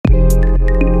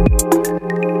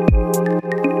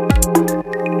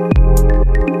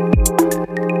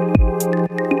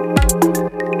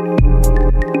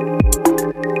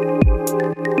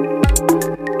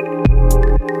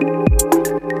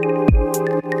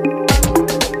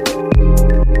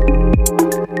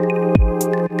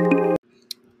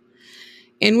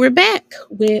we're back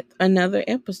with another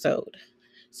episode.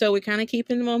 So we're kind of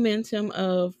keeping the momentum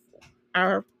of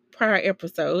our prior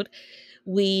episode.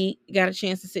 We got a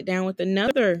chance to sit down with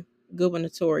another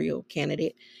gubernatorial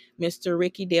candidate, Mr.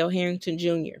 Ricky Dale Harrington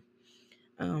Jr.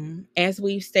 As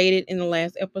we've stated in the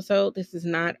last episode, this is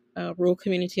not a Rural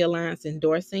Community Alliance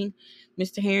endorsing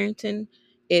Mr. Harrington.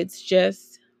 It's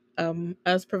just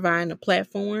us providing a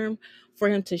platform for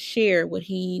him to share what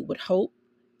he would hope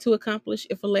to accomplish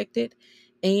if elected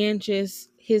and just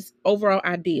his overall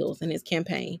ideals in his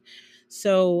campaign.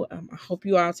 So I hope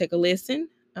you all take a listen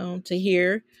to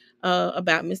hear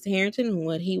about Mr. Harrington and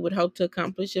what he would hope to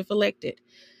accomplish if elected.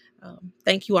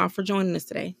 Thank you all for joining us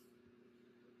today.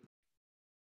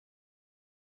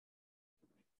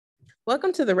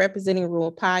 Welcome to the Representing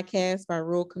Rural podcast by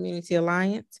Rural Community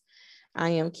Alliance. I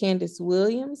am Candace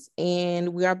Williams, and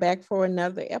we are back for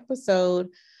another episode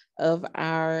of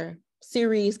our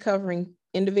series covering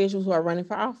individuals who are running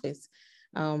for office.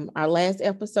 Our last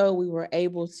episode, we were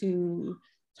able to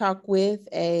talk with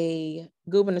a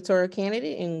gubernatorial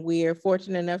candidate, and we're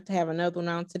fortunate enough to have another one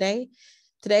on today.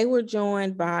 Today, we're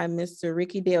joined by Mr.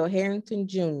 Ricky Dale Harrington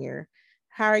Jr.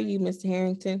 How are you, Mr.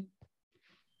 Harrington?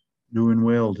 Doing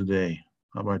well today.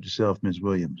 How about yourself, Ms.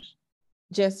 Williams?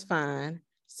 Just fine.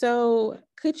 So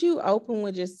could you open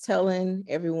with just telling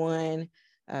everyone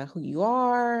who you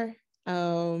are,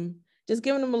 just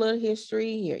giving them a little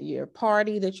history, your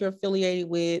party that you're affiliated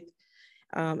with,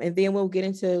 and then we'll get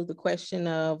into the question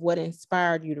of what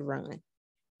inspired you to run.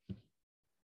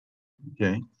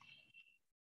 Okay.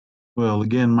 Well,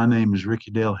 again, my name is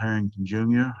Ricky Dale Harrington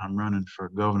Jr. I'm running for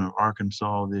governor of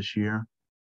Arkansas this year,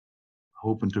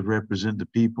 hoping to represent the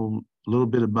people. A little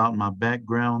bit about my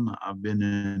background. I've been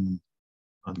in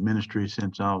the ministry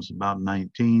since I was about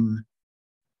 19.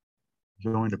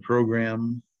 Joined a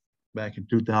program back in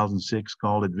 2006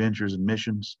 called Adventures in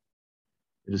Missions.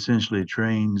 It essentially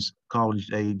trains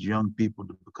college-age young people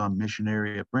to become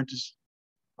missionary apprentices.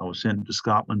 I was sent to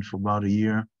Scotland for about a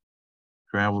year,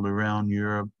 traveled around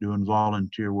Europe doing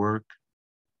volunteer work.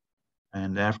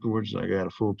 And afterwards, I got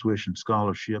a full tuition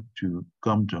scholarship to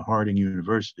come to Harding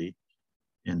University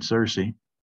in Searcy.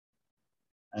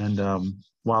 And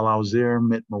while I was there,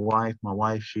 met my wife. My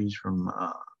wife, she's from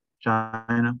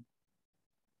China.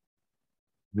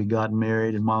 We got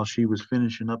married, and while she was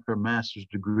finishing up her master's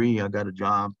degree, I got a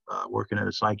job working at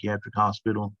a psychiatric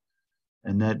hospital.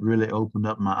 And that really opened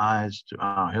up my eyes to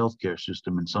our healthcare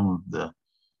system and some of the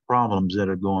problems that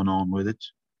are going on with it.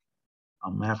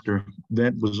 After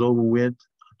that was over with,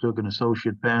 I took an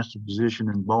associate pastor position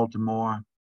in Baltimore.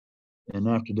 And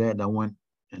after that, I went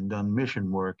and done mission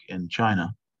work in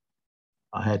China.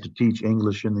 I had to teach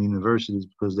English in the universities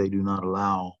because they do not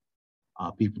allow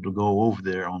people to go over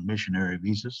there on missionary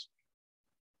visas.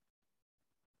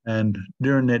 And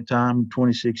during that time,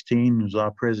 2016 was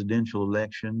our presidential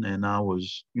election, and I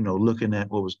was, looking at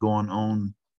what was going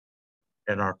on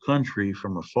at our country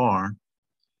from afar,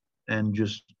 and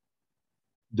just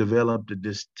developed a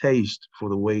distaste for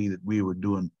the way that we were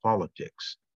doing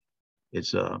politics.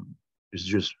 It's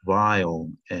just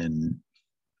vile and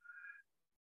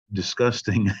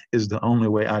disgusting is the only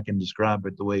way I can describe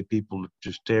it. The way people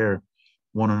just tear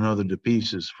one another to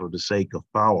pieces for the sake of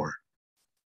power.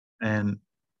 And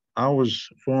I was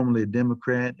formerly a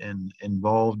Democrat and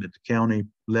involved at the county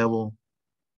level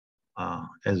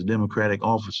as a Democratic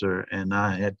officer, and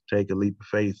I had to take a leap of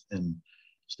faith and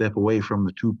step away from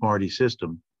the two-party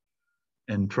system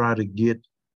and try to get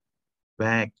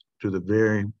back to the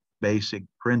very basic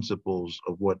principles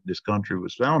of what this country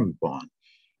was founded upon.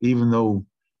 Even though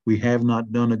we have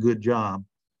not done a good job,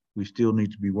 we still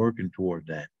need to be working toward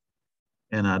that.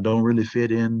 And I don't really fit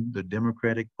in the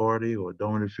Democratic Party or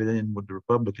don't really fit in with the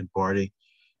Republican Party.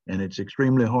 And it's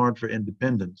extremely hard for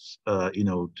independents,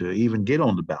 to even get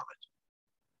on the ballot.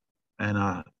 And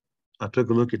I took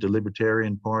a look at the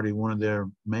Libertarian Party. One of their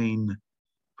main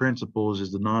principles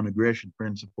is the non-aggression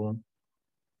principle.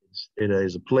 It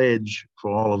is a pledge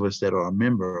for all of us that are a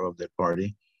member of that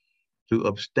party to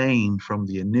abstain from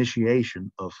the initiation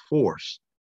of force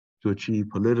to achieve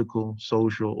political,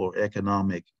 social, or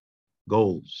economic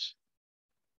goals.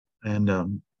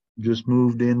 And just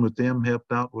moved in with them,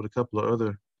 helped out with a couple of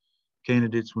other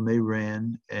candidates when they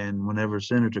ran. And whenever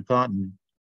Senator Cotton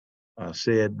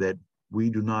said that we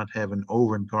do not have an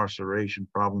over-incarceration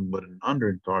problem, but an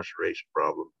under-incarceration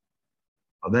problem,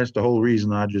 that's the whole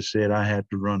reason I just said I had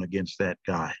to run against that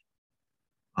guy.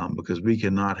 Because we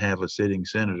cannot have a sitting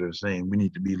senator saying we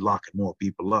need to be locking more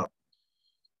people up.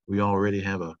 We already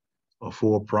have a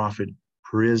for-profit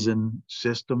prison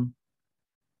system,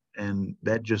 and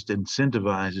that just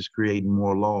incentivizes creating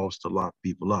more laws to lock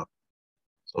people up.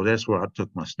 So that's where I took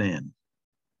my stand.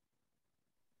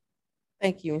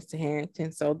 Thank you, Mr.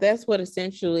 Harrington. So that's what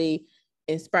essentially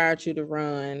inspired you to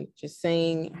run, just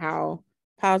seeing how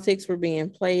politics were being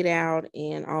played out,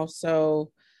 and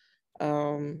also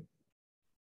um,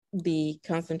 the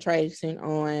concentration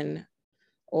on,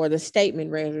 or the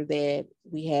statement rather, that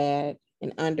we had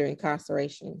an under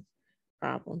incarceration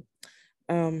problem.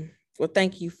 Well,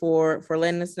 thank you for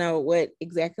letting us know what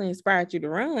exactly inspired you to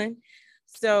run.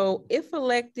 So, if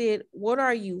elected, what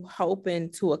are you hoping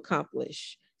to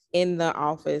accomplish in the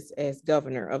office as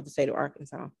governor of the state of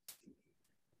Arkansas?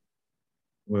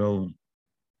 Well,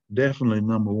 definitely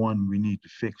number one, we need to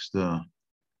fix the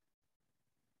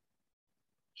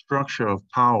structure of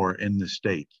power in the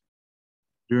state.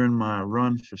 During my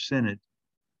run for Senate,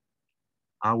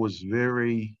 I was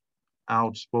very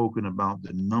outspoken about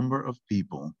the number of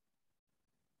people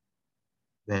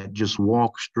that just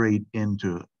walk straight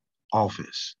into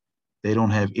office. They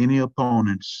don't have any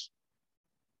opponents,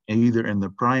 either in the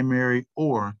primary,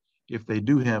 or if they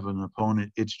do have an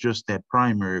opponent, it's just that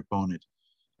primary opponent,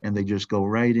 and they just go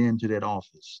right into that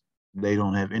office. They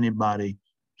don't have anybody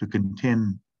to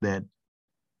contend that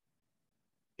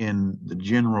in the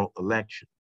general election.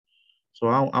 So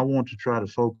I want to try to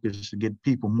focus to get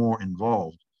people more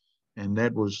involved. And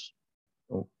that was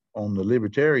on the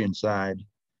libertarian side.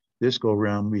 This go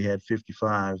around, we had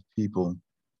 55 people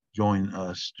join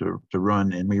us to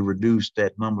run, and we reduced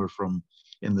that number from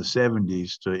in the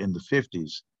 70s to in the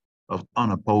 50s of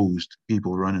unopposed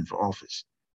people running for office.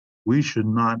 We should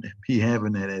not be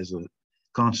having that as a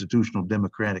constitutional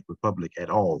democratic republic at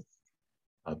all.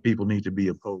 People need to be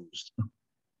opposed.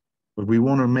 But we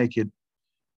want to make it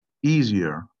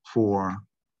easier for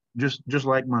just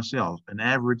like myself, an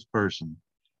average person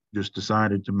just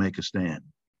decided to make a stand.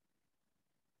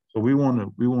 So we want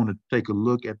to take a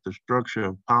look at the structure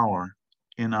of power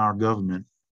in our government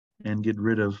and get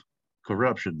rid of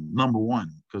corruption. Number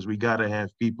one, because we got to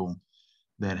have people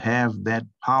that have that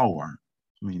power.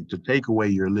 I mean, to take away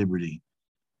your liberty,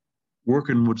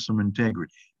 working with some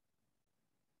integrity.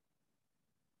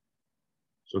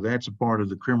 So that's a part of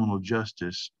the criminal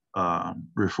justice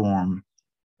reform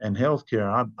and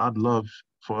healthcare. I'd love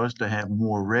for us to have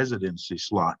more residency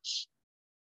slots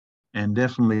and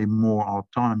definitely more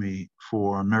autonomy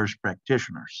for nurse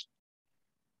practitioners.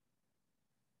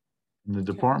 And the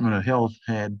Department of Health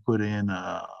had put in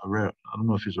I don't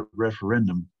know if it's a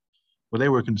referendum, but they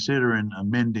were considering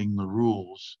amending the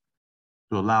rules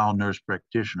to allow nurse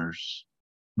practitioners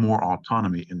more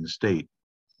autonomy in the state.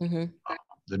 Mm-hmm.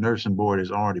 The nursing board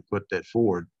has already put that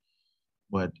forward,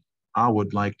 but I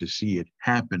would like to see it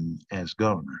happen as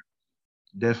governor.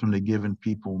 Definitely giving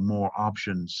people more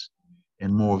options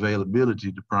and more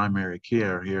availability to primary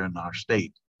care here in our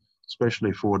state,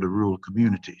 especially for the rural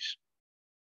communities.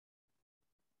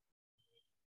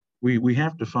 We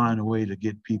have to find a way to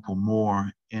get people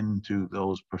more into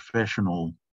those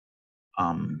professional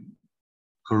um,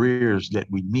 careers that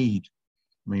we need.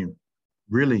 I mean,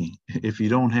 really, if you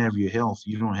don't have your health,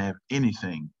 you don't have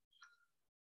anything.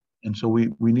 And so we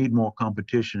need more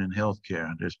competition in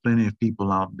healthcare. There's plenty of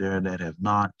people out there that have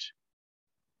not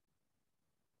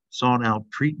sought out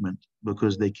treatment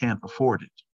because they can't afford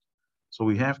it. So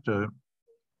we have to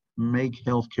make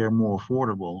healthcare more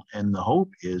affordable. And the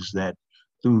hope is that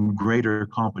through greater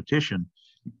competition,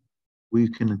 we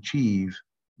can achieve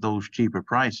those cheaper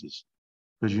prices.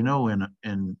 Because you know, in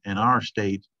our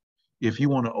state, if you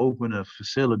want to open a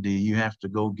facility, you have to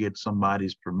go get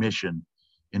somebody's permission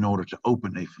in order to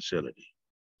open a facility.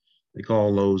 They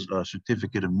call those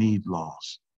certificate of need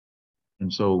laws.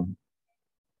 And so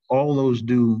all those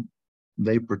do,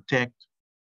 they protect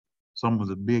some of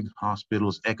the big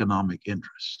hospitals' economic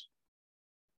interests.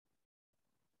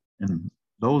 And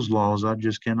those laws, I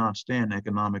just cannot stand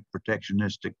economic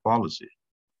protectionistic policy,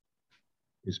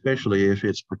 especially if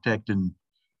it's protecting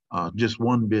just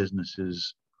one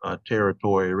business's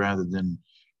territory rather than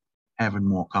having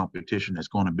more competition that's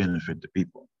going to benefit the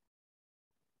people.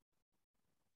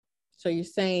 So you're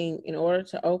saying in order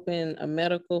to open a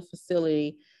medical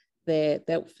facility,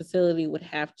 that facility would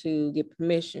have to get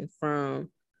permission from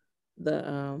the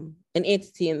an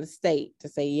entity in the state to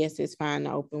say yes, it's fine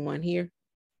to open one here?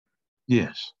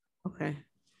 Yes. Okay.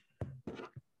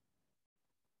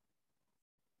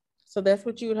 So that's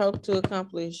what you would hope to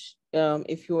accomplish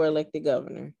if you were elected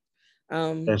governor.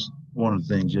 That's one of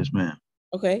the things, yes, ma'am.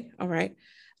 Okay, all right.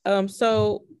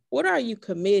 So what are you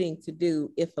committing to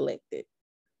do if elected?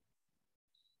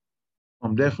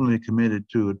 I'm definitely committed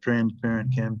to a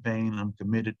transparent campaign. I'm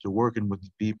committed to working with the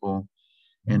people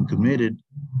and committed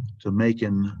to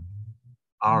making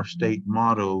our state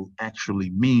motto actually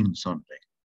mean something.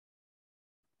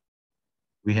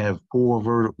 We have poor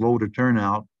voter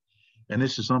turnout. And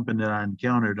this is something that I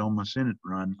encountered on my Senate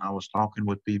run. I was talking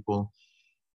with people,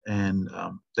 and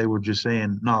they were just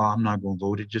saying, no, I'm not going to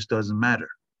vote. It just doesn't matter.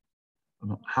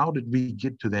 How did we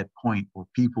get to that point where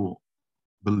people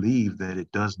believe that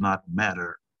it does not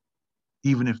matter,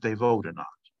 even if they vote or not?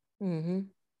 Mm-hmm.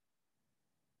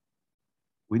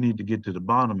 We need to get to the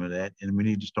bottom of that, and we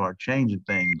need to start changing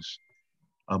things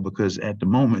because at the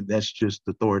moment, that's just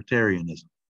authoritarianism.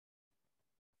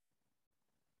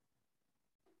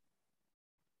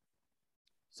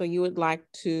 So you would like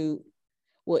to,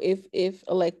 well, if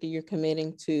elected, you're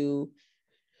committing to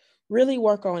really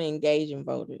work on engaging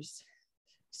voters.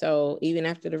 So even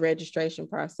after the registration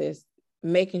process,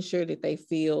 making sure that they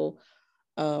feel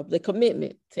the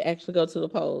commitment to actually go to the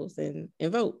polls and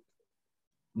vote.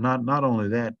 Not only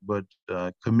that, but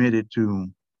committed to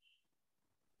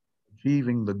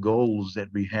achieving the goals that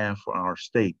we have for our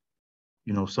state.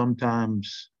 You know,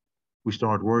 sometimes we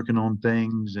start working on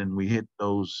things and we hit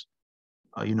those,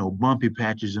 bumpy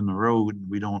patches in the road and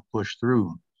we don't push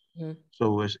through. Mm-hmm.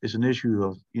 So it's an issue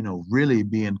of, really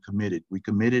being committed. We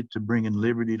committed to bringing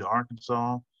liberty to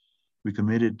Arkansas. We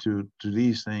committed to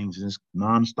these things, and it's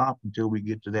nonstop until we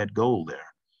get to that goal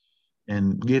there.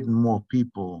 And getting more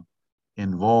people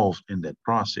involved in that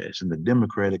process, in the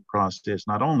democratic process,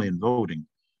 not only in voting,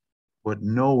 but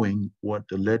knowing what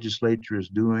the legislature is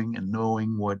doing and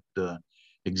knowing what the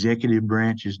executive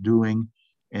branch is doing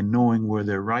and knowing where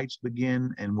their rights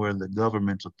begin and where the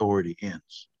government's authority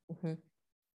ends. Mm-hmm.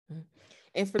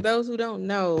 And for those who don't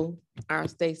know our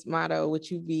state's motto, would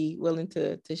you be willing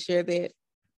to share that?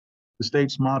 The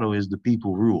state's motto is the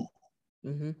people rule.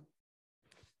 Mm-hmm.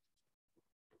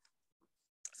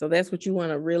 So that's what you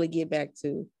want to really get back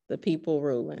to, the people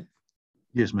ruling.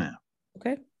 Yes, ma'am.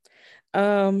 Okay.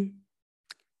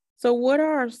 So what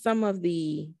are some of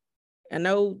the, I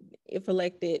know if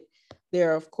elected,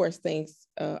 there are of course things,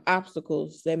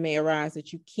 obstacles that may arise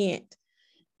that you can't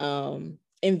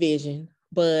envision,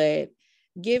 but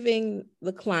given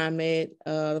the climate,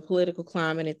 the political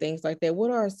climate and things like that,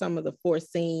 what are some of the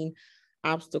foreseen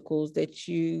obstacles that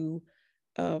you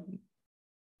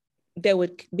that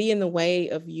would be in the way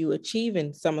of you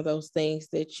achieving some of those things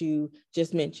that you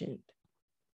just mentioned?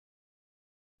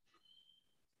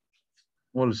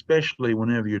 Well, especially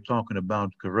whenever you're talking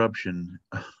about corruption,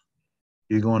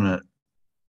 you're going to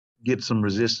get some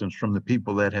resistance from the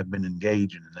people that have been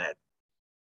engaging in that.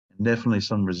 And definitely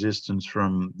some resistance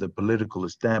from the political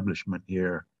establishment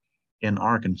here in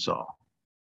Arkansas.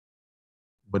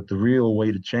 But the real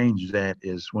way to change that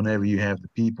is whenever you have the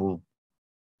people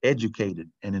educated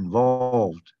and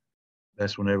involved,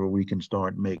 that's whenever we can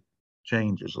start make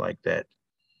changes like that.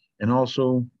 And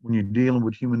also when you're dealing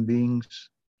with human beings,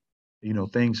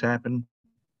 things happen,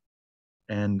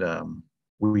 and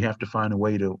we have to find a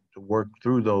way to work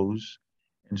through those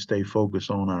and stay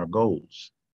focused on our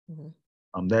goals.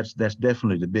 Mm-hmm. That's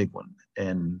definitely the big one.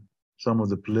 And some of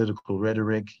the political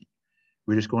rhetoric,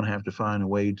 we're just going to have to find a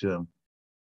way to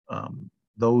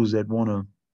those that want to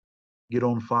get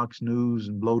on Fox News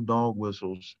and blow dog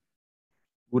whistles.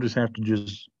 We'll just have to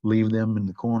just leave them in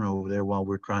the corner over there while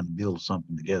we're trying to build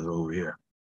something together over here.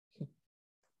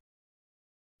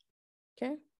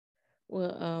 Okay.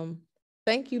 Well,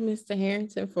 thank you, Mr.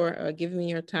 Harrington, for giving me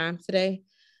your time today.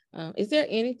 Is there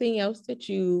anything else that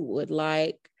you would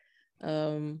like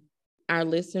our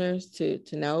listeners to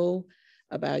know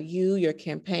about you, your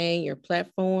campaign, your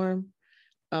platform,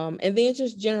 and then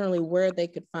just generally where they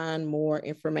could find more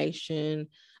information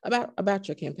about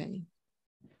your campaign?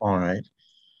 All right.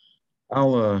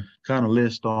 I'll kind of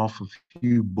list off a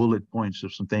few bullet points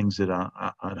of some things that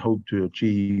I'd hope to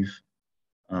achieve.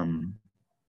 Um,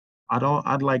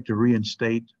 I'd like to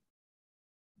reinstate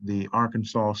the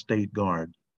Arkansas State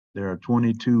Guard. There are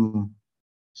 22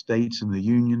 states in the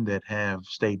union that have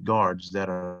state guards that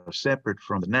are separate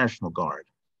from the National Guard.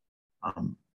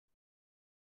 Um,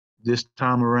 this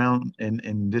time around,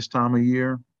 in this time of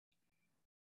year,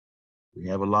 we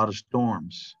have a lot of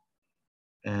storms,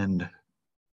 and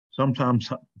sometimes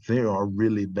they are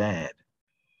really bad.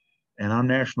 And our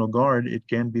National Guard, it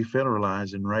can be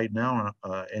federalized. And right now,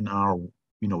 in our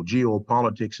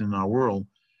geopolitics in our world,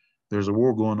 there's a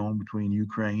war going on between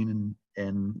Ukraine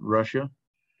and Russia.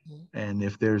 Mm-hmm. And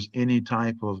if there's any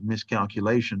type of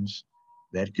miscalculations,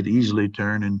 that could easily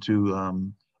turn into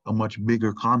a much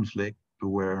bigger conflict to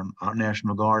where our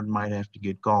National Guard might have to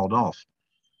get called off.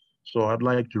 So I'd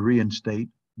like to reinstate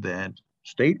that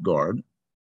State Guard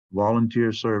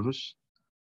volunteer service.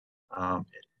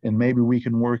 And maybe we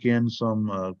can work in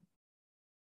some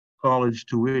college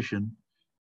tuition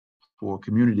for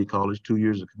community college, 2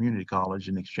 years of community college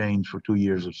in exchange for 2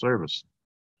 years of service.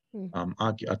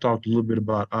 I talked a little bit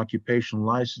about occupational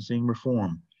licensing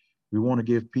reform. We want to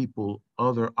give people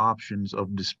other options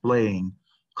of displaying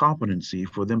competency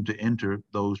for them to enter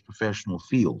those professional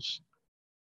fields.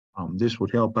 This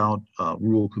would help out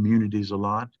rural communities a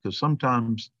lot because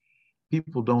sometimes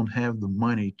people don't have the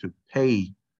money to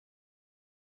pay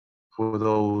for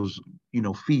those,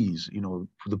 fees,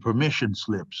 for the permission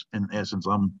slips. In essence,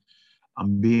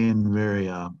 I'm being very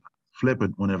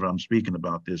flippant whenever I'm speaking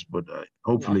about this, but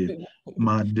hopefully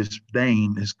my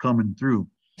disdain is coming through.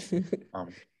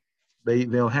 Um,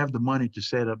 they'll have the money to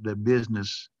set up their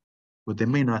business, but they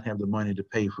may not have the money to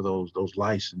pay for those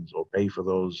licenses or pay for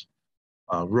those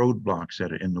roadblocks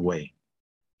that are in the way.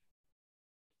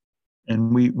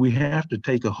 And we have to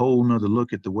take a whole nother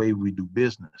look at the way we do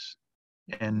business.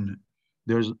 And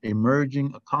there's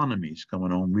emerging economies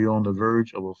coming on. We're on the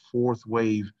verge of a fourth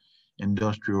wave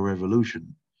industrial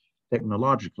revolution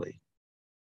technologically.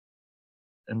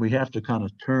 And we have to kind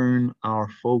of turn our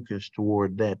focus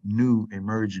toward that new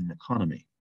emerging economy.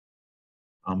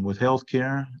 With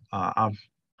healthcare, I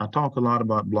talk a lot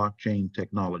about blockchain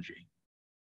technology.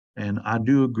 And I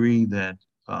do agree that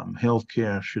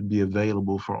healthcare should be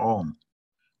available for all.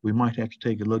 We might have to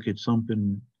take a look at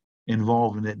something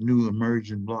involving that new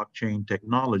emerging blockchain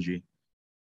technology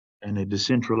and a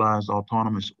decentralized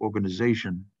autonomous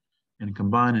organization and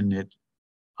combining it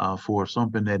for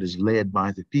something that is led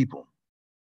by the people.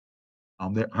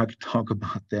 I could talk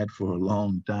about that for a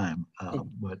long time,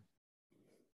 but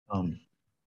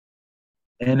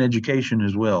and education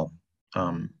as well.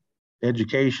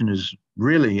 Education is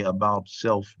really about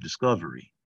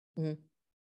self-discovery. Mm-hmm.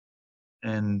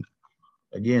 And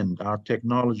again, our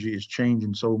technology is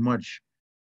changing so much.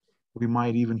 We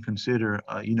might even consider,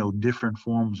 different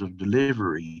forms of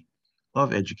delivery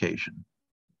of education.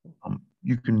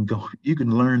 You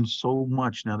can learn so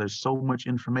much now. There's so much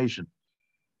information.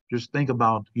 Just think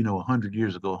about, 100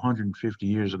 years ago, 150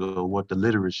 years ago, what the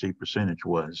literacy percentage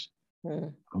was.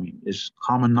 Mm. I mean, it's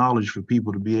common knowledge for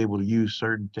people to be able to use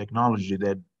certain technology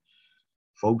that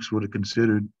folks would have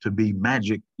considered to be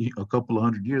magic a couple of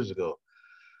 100 years ago.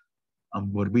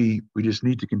 But we just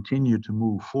need to continue to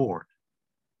move forward.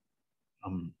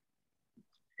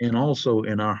 And also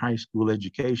in our high school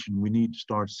education, we need to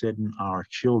start setting our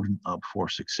children up for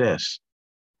success.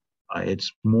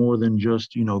 It's more than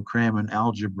just, cramming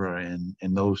algebra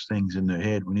and those things in their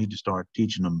head. We need to start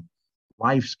teaching them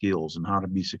life skills and how to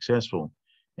be successful,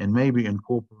 and maybe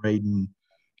incorporating,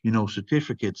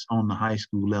 certificates on the high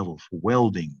school level for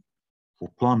welding, for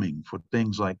plumbing, for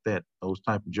things like that, those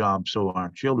type of jobs. So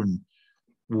our children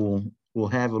will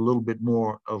have a little bit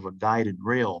more of a guided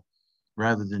rail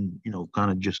rather than,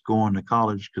 kind of just going to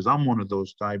college. Because I'm one of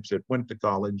those types that went to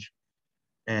college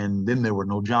and then there were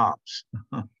no jobs.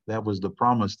 That was the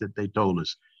promise that they told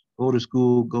us. Go to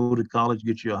school, go to college,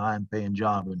 get you a high paying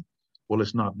job. And well,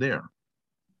 it's not there.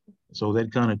 So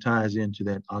that kind of ties into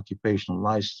that occupational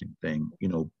licensing thing.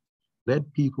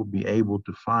 Let people be able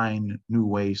to find new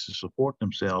ways to support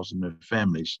themselves and their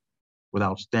families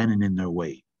without standing in their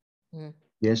way. Mm.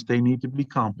 Yes, they need to be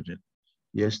competent.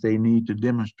 Yes, they need to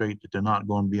demonstrate that they're not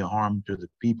going to be a harm to the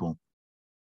people.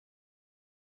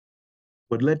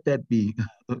 But let that be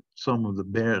some of the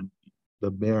bare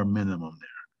minimum there.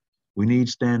 We need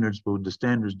standards, but the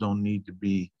standards don't need to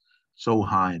be so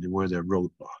high to where they're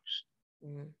roadblocks.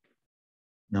 Mm-hmm.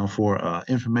 Now, for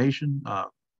information,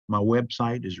 my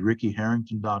website is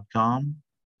rickyharrington.com.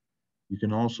 You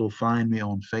can also find me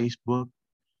on Facebook.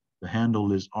 The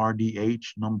handle is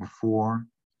RDH4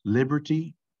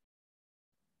 Liberty.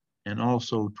 And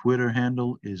also Twitter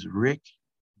handle is Rick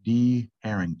D.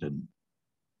 Harrington.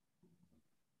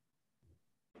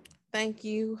 Thank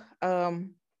you.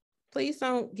 Please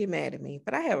don't get mad at me,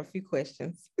 but I have a few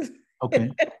questions. Okay.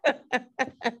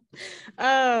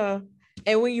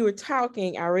 And when you were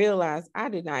talking, I realized I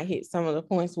did not hit some of the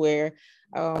points where,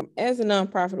 as a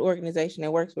nonprofit organization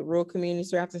that works with rural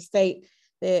communities throughout the state,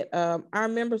 that our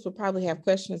members will probably have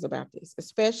questions about this,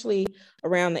 especially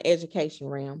around the education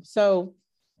realm. So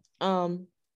I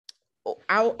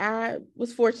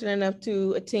was fortunate enough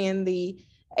to attend the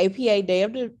APA Day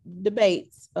of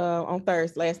Debates on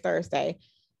last Thursday.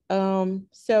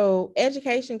 So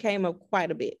education came up quite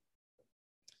a bit,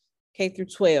 K through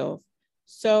 12.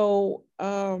 So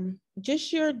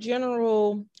just your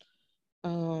general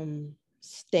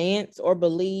stance or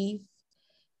belief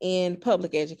in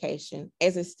public education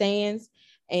as it stands,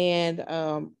 and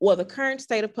the current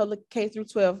state of public K through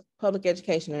 12 public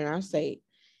education in our state,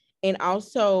 and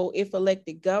also if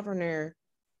elected governor,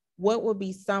 what would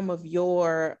be some of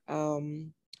your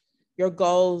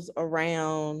goals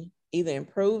around either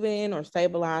improving or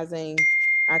stabilizing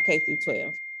our K through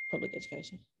 12? public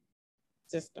education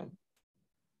system?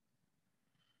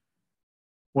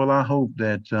 Well, I hope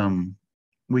that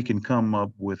we can come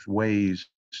up with ways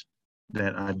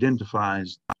that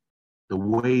identifies the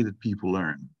way that people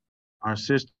learn. Our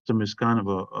system is kind of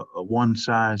a one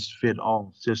size fit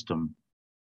all system,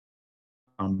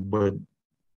 but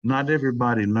not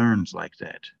everybody learns like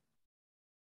that.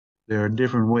 There are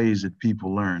different ways that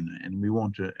people learn, and we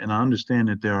want to. And I understand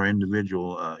that there are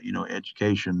individual,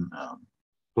 education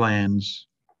plans,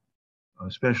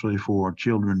 especially for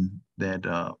children that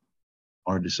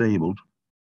are disabled.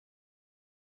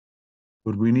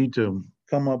 But we need to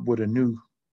come up with a new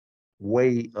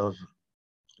way of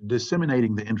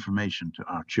disseminating the information to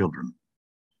our children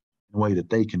in a way that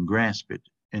they can grasp it,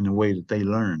 in a way that they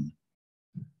learn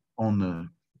on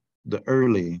the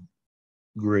early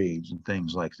grades and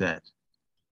things like that.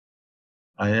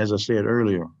 As I said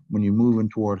earlier, when you're moving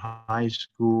toward high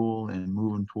school and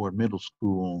moving toward middle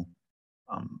school,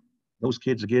 um, those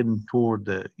kids are getting toward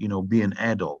being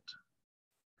adult,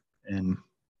 and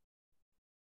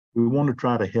we want to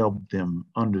try to help them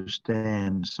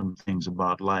understand some things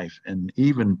about life, and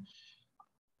even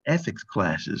ethics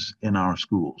classes in our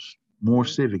schools, more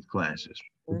civic classes,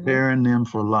 preparing them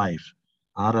for life.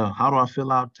 How do I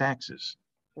fill out taxes?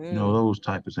 Those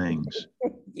type of things.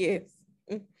 Yes.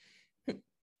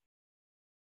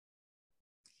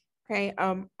 Okay.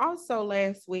 Also,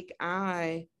 last week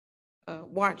I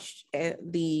watched at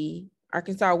the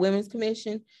Arkansas Women's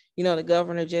Commission. The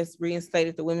governor just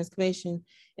reinstated the Women's Commission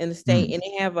in the state, and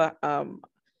they have a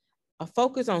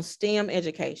focus on STEM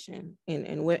education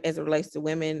and as it relates to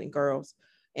women and girls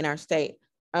in our state.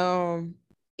 And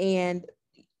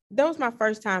that was my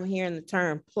first time hearing the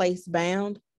term place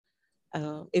bound.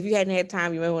 If you hadn't had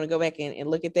time, you may want to go back and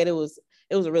look at that. It was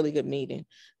a really good meeting.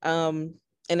 And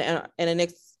in the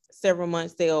next several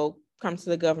months, they'll come to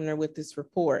the governor with this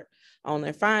report on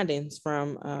their findings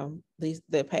from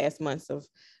the past months of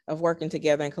working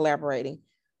together and collaborating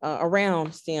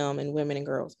around STEM and women and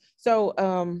girls. So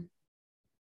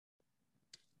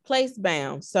place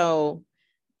bound. So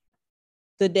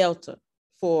the Delta,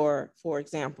 for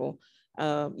example,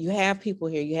 you have people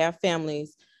here, you have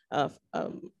families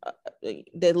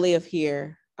that live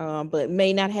here, but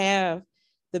may not have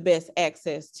the best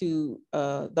access to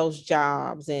those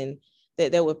jobs and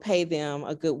that would pay them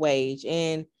a good wage.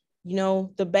 And,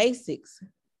 the basics,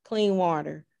 clean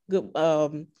water,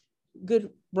 good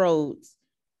roads,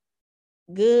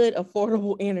 good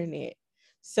affordable internet.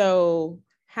 So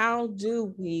how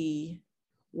do we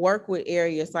work with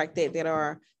areas like that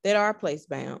are place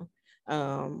bound?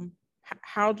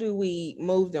 How do we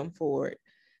move them forward?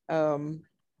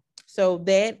 So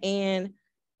that and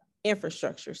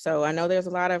infrastructure. So I know there's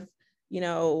a lot of,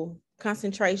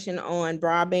 concentration on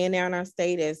broadband now in our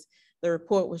state, as the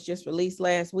report was just released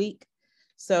last week.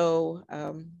 So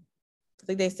I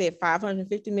think they said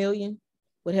 550 million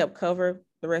would help cover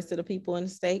the rest of the people in the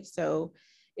state. So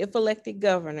if elected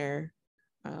governor,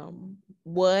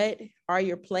 what are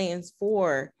your plans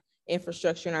for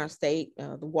infrastructure in our state?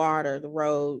 The water, the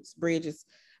roads, bridges,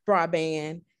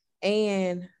 broadband,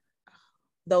 and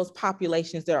those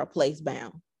populations that are place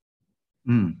bound.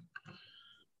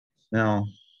 Now,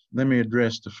 let me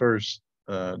address the first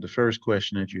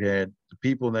question that you had. The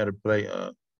people that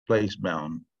are place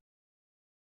bound.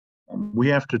 We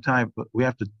have to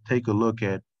take a look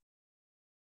at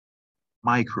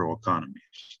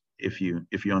microeconomies. If you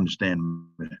understand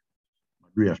my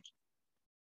drift.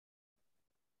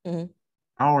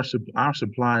 Our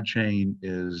supply chain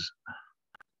is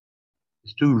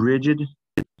too rigid.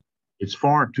 It's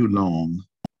far too long.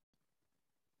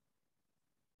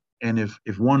 And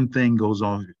if one thing goes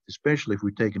off, especially if we're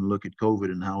taking a look at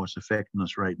COVID and how it's affecting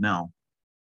us right now,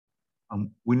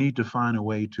 we need to find a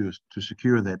way to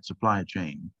secure that supply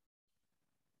chain.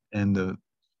 And the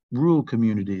rural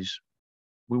communities,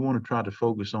 we want to try to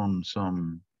focus on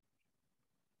some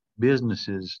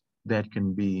businesses that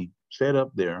can be set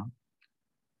up there.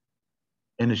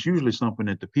 And it's usually something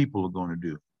that the people are going to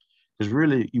do. Because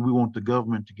really, we want the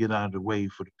government to get out of the way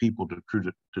for the people to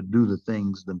do the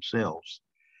things themselves.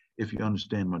 If you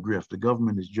understand my drift, the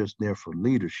government is just there for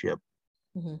leadership.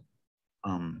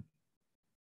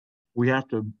 We have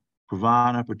to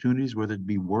provide opportunities, whether it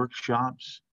be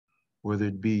workshops, whether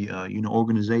it be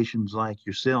organizations like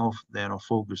yourself that are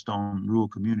focused on rural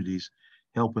communities,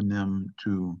 helping them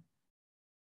to,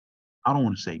 I don't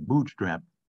want to say bootstrap,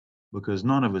 because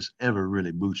none of us ever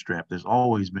really bootstrap. There's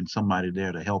always been somebody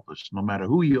there to help us, no matter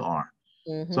who you are.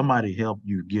 Somebody helped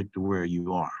you get to where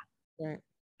you are. Right.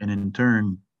 And in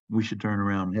turn, we should turn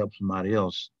around and help somebody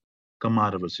else come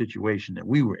out of a situation that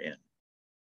we were in.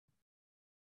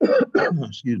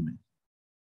 excuse me,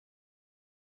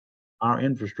 our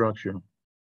infrastructure,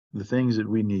 the things that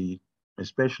we need,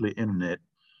 especially internet.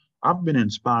 I've been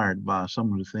inspired by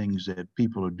some of the things that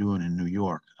people are doing in New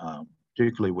York,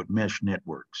 particularly with mesh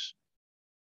networks,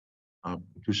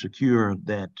 to secure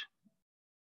that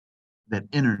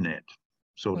internet,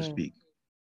 so to speak.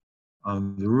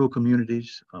 The rural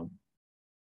communities,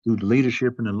 through the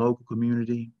leadership in the local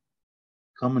community,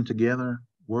 coming together,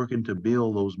 working to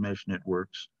build those mesh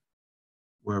networks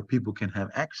where people can have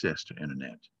access to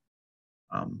internet.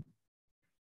 Um,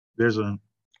 there's a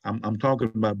I'm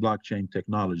talking about blockchain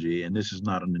technology, and this is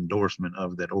not an endorsement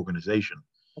of that organization,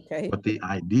 Okay. but the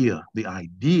idea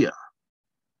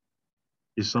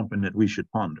is something that we should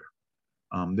ponder.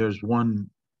 There's one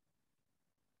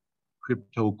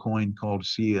crypto coin called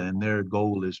SIA, and their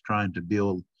goal is trying to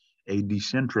build a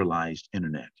decentralized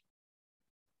internet.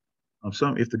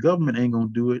 If the government ain't gonna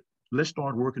do it, let's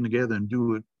start working together and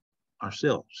do it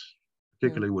ourselves,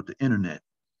 particularly with the internet.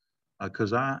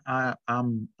 Because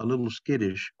I'm a little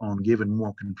skittish on giving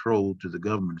more control to the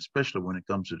government, especially when it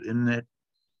comes to the internet.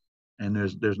 And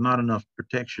there's not enough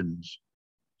protections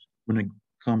when it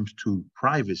comes to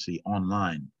privacy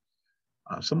online.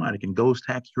 Somebody can ghost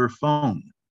hack your phone,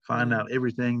 find out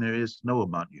everything there is to know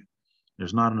about you.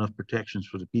 There's not enough protections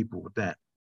for the people with that.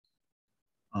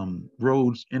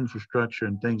 Roads, infrastructure,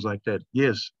 and things like that.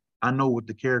 Yes, I know what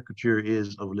the caricature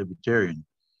is of a libertarian,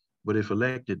 but if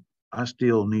elected, I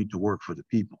still need to work for the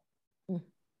people. Mm.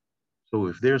 So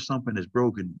if there's something that's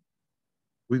broken,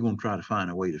 we're going to try to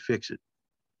find a way to fix it.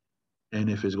 And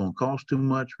if it's going to cost too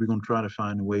much, we're going to try to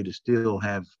find a way to still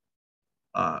have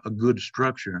a good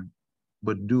structure,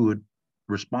 but do it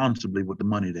responsibly with the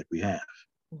money that we have.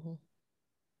 Mm-hmm.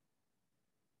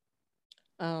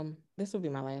 This will be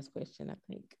my last question, I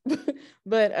think.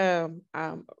 But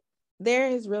there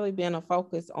has really been a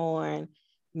focus on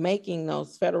making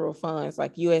those federal funds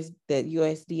like that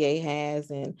USDA has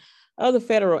and other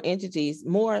federal entities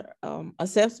more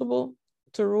accessible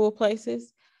to rural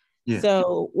places. Yeah.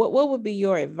 So what would be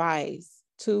your advice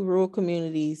to rural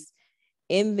communities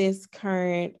in this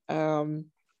current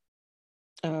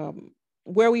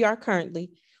where we are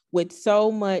currently, with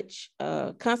so much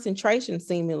concentration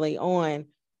seemingly on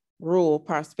rural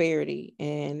prosperity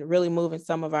and really moving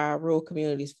some of our rural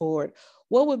communities forward?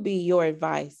 What would be your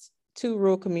advice to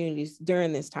rural communities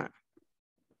during this time?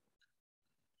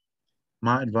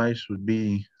 My advice would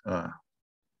be,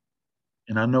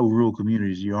 and I know rural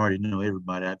communities, you already know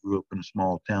everybody. I grew up in a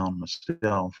small town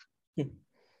myself.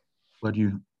 But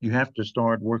you have to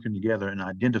start working together and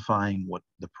identifying what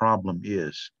the problem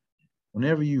is.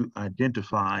 Whenever you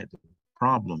identify the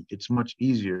problem, it's much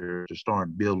easier to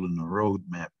start building a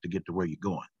roadmap to get to where you're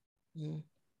going. Mm.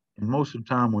 And most of the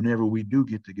time, whenever we do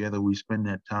get together, we spend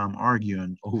that time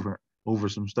arguing over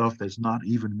some stuff that's not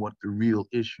even what the real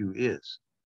issue is.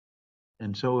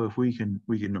 And so if we can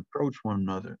approach one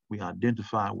another, we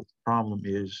identify what the problem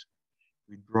is,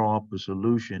 we draw up a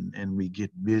solution, and we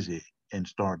get busy and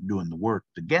start doing the work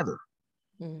together.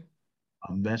 Mm.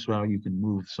 That's how you can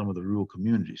move some of the rural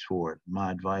communities forward.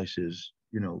 My advice is,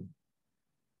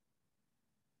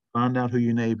 find out who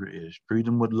your neighbor is, treat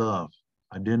them with love,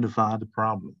 identify the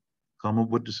problem, come up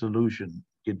with the solution,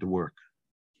 get to work.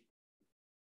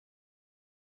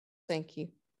 Thank you.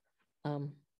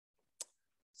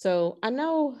 So I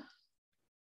know,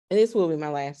 and this will be my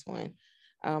last one.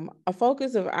 A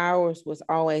focus of ours was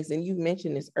always, and you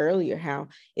mentioned this earlier, how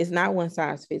it's not one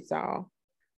size fits all.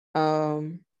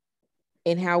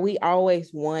 And how we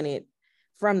always wanted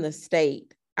from the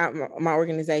state, my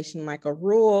organization, like a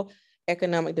rural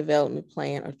economic development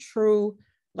plan, a true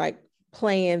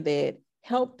plan that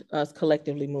helped us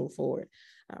collectively move forward.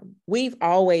 We've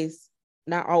always,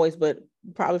 not always, but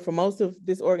probably for most of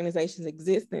this organization's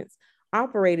existence,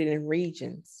 operated in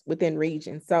regions, within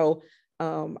regions. So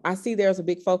I see there's a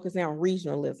big focus now on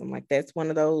regionalism. Like that's one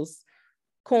of those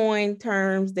coin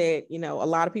terms that, a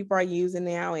lot of people are using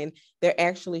now, and they're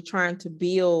actually trying to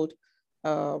build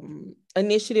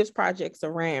initiatives, projects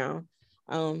around.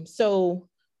 So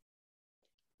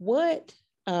what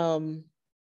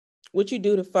would you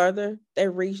do to further that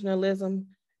regionalism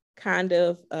kind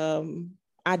of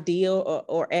ideal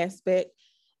or aspect?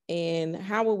 And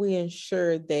how will we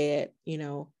ensure that,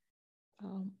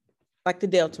 like the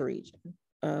Delta region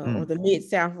or the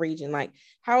Mid-South region, like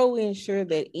how will we ensure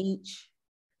that each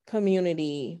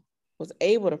community was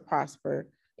able to prosper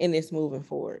in this moving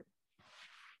forward?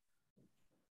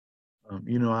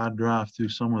 I drive through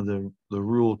some of the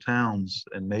rural towns,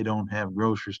 and they don't have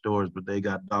grocery stores, but they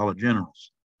got Dollar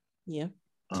Generals. Yeah.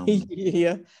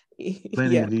 Yeah.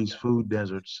 Plenty Yeah. of these food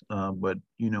deserts, but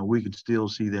we could still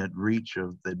see that reach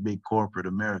of that big corporate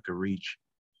America reach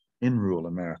in rural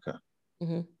America.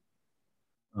 Hmm.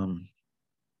 Um,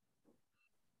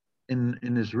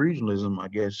 in this regionalism, I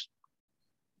guess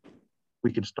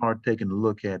we could start taking a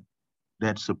look at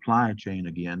that supply chain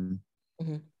again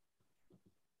Hmm.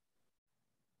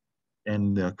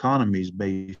 and the economies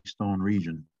based on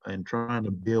region and trying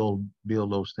to build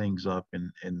those things up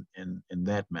in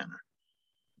that manner.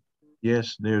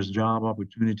 Yes, there's job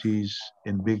opportunities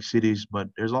in big cities, but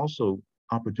there's also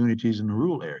opportunities in the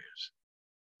rural areas.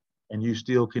 And you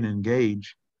still can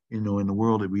engage, in the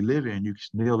world that we live in, you can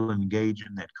still engage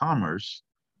in that commerce,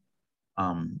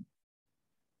 um,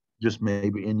 just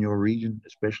maybe in your region,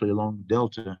 especially along the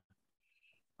Delta.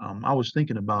 I was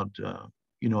thinking about,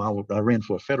 I ran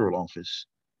for a federal office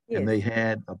and Yes. they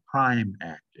had a Prime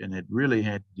Act, and it really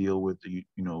had to deal with the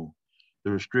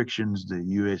restrictions the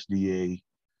USDA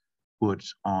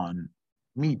puts on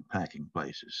meat packing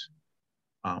places.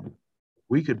 Um,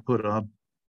 we could put up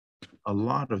a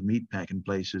lot of meat packing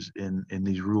places in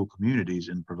these rural communities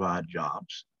and provide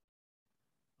jobs.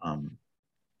 Um,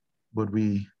 but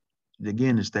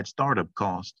again, it's that startup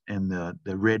cost and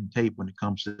the red tape when it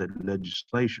comes to that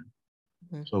legislation.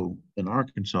 Hmm. So in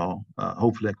Arkansas,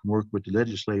 hopefully I can work with the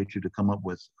legislature to come up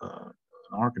with an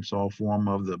Arkansas form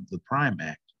of the Prime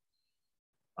Act,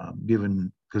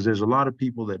 given because there's a lot of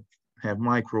people that have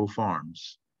micro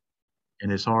farms,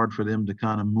 and it's hard for them to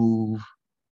kind of move,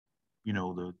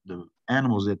 the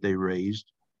animals that they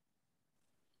raised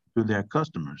to their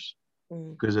customers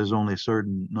Hmm. because there's only a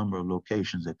certain number of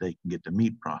locations that they can get the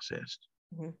meat processed.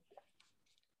 Hmm.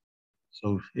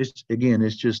 So it's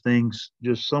just things,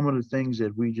 just some of the things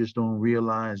that we just don't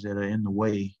realize that are in the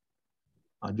way.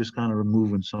 Just kind of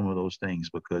removing some of those things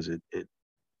because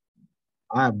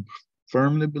I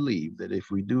firmly believe that if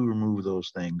we do remove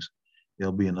those things,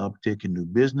 there'll be an uptick in new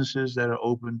businesses that are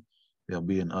open. There'll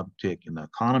be an uptick in the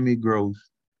economy growth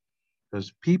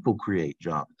because people create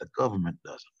jobs, the government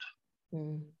doesn't.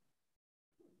 Hmm.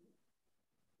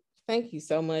 Thank you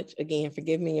so much again for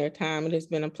giving me your time. It has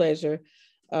been a pleasure.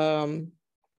 Um,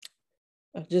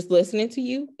 just listening to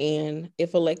you, and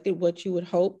if elected, what you would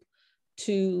hope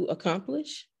to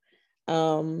accomplish.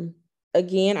 Um,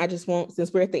 Again, I just want,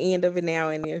 since we're at the end of it now,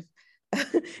 and if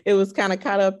it was kind of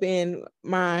caught up in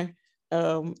my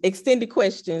extended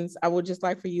questions, I would just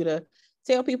like for you to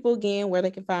tell people again where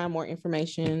they can find more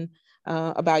information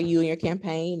about you and your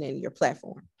campaign and your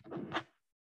platform.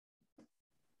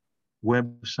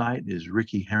 Website is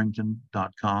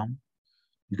rickyharrington.com.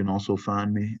 You can also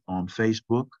find me on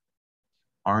Facebook,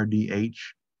 RDH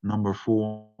number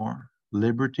 4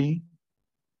 Liberty,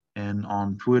 and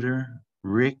on Twitter,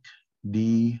 Rick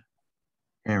D.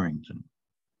 Harrington.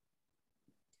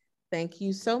 Thank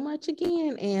you so much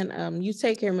again, and you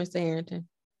take care, Mr. Harrington.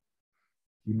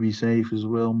 You be safe as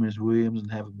well, Ms. Williams,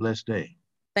 and have a blessed day.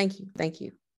 Thank you. Thank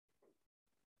you.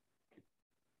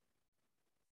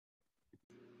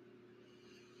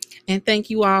 And thank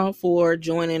you all for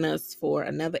joining us for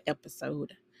another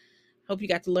episode. Hope you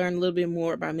got to learn a little bit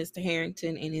more about Mr.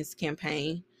 Harrington and his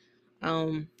campaign.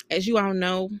 As you all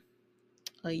know,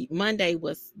 Monday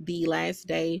was the last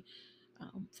day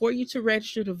for you to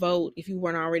register to vote if you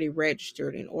weren't already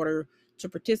registered in order to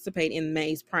participate in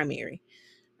May's primary.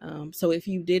 So if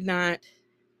you did not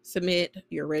submit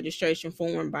your registration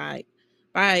form by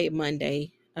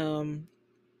Monday,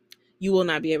 you will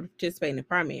not be able to participate in the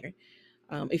primary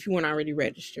if you weren't already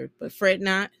registered. But fret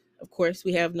not. Of course,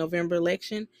 we have November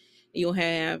election. You'll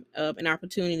have an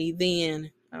opportunity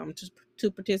then to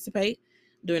participate.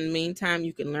 During the meantime,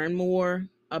 you can learn more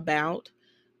about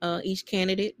each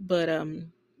candidate. But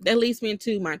that leads me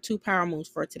into my 2 power moves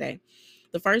for today.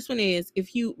 The first one is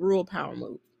if you rural power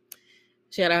move.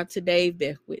 Shout out to Dave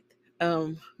Beckwith.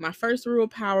 My first rural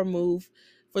power move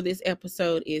for this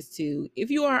episode is to, if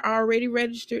you are already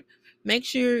registered, make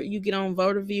sure you get on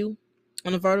VoterView,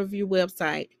 on the VoterView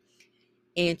website,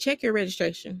 and check your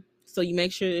registration. So you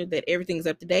make sure that everything's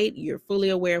up to date. You're fully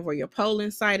aware of where your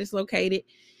polling site is located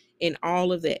and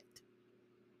all of that.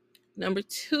 Number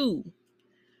 2,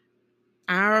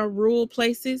 our rural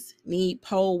places need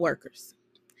poll workers.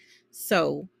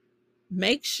 So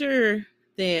make sure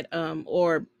that,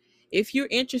 or if you're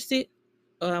interested,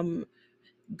 um,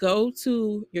 go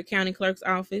to your county clerk's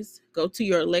office, go to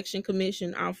your election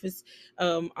commission office,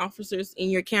 officers in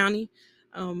your county,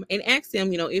 and ask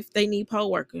them, if they need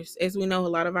poll workers. As we know, a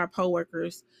lot of our poll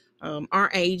workers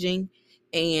are aging,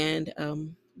 and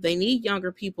they need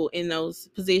younger people in those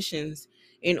positions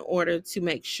in order to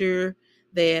make sure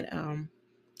that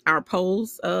our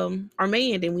polls are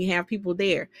manned and we have people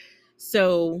there.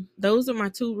 So those are my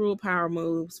 2 rural power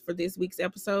moves for this week's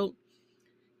episode.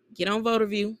 Get on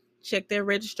VoterView, check their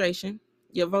registration,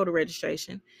 your voter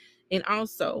registration, and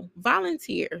also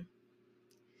volunteer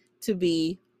to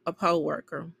be a poll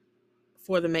worker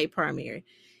for the May primary.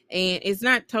 And it's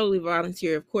not totally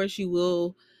volunteer. Of course, you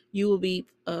will be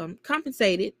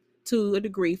compensated to a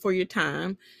degree for your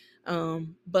time.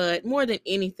 But more than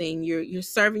anything, you're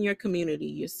serving your community.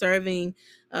 You're serving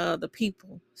the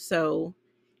people. So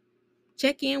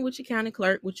check in with your county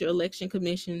clerk, with your election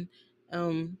commission,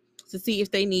 to see if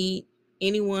they need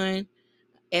anyone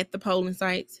at the polling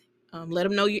sites. Let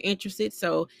them know you're interested.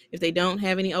 So if they don't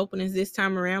have any openings this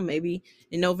time around, maybe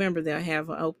in November they'll have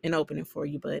an opening for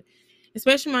you. But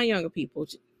especially my younger people,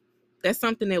 that's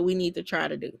something that we need to try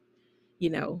to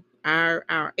do.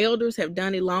 Our elders have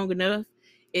done it long enough.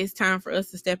 It's time for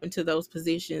us to step into those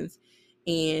positions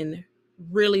and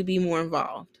really be more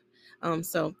involved.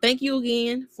 So thank you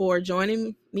again for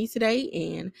joining me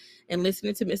today and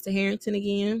listening to Mr. Harrington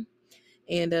again.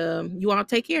 And you all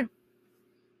take care.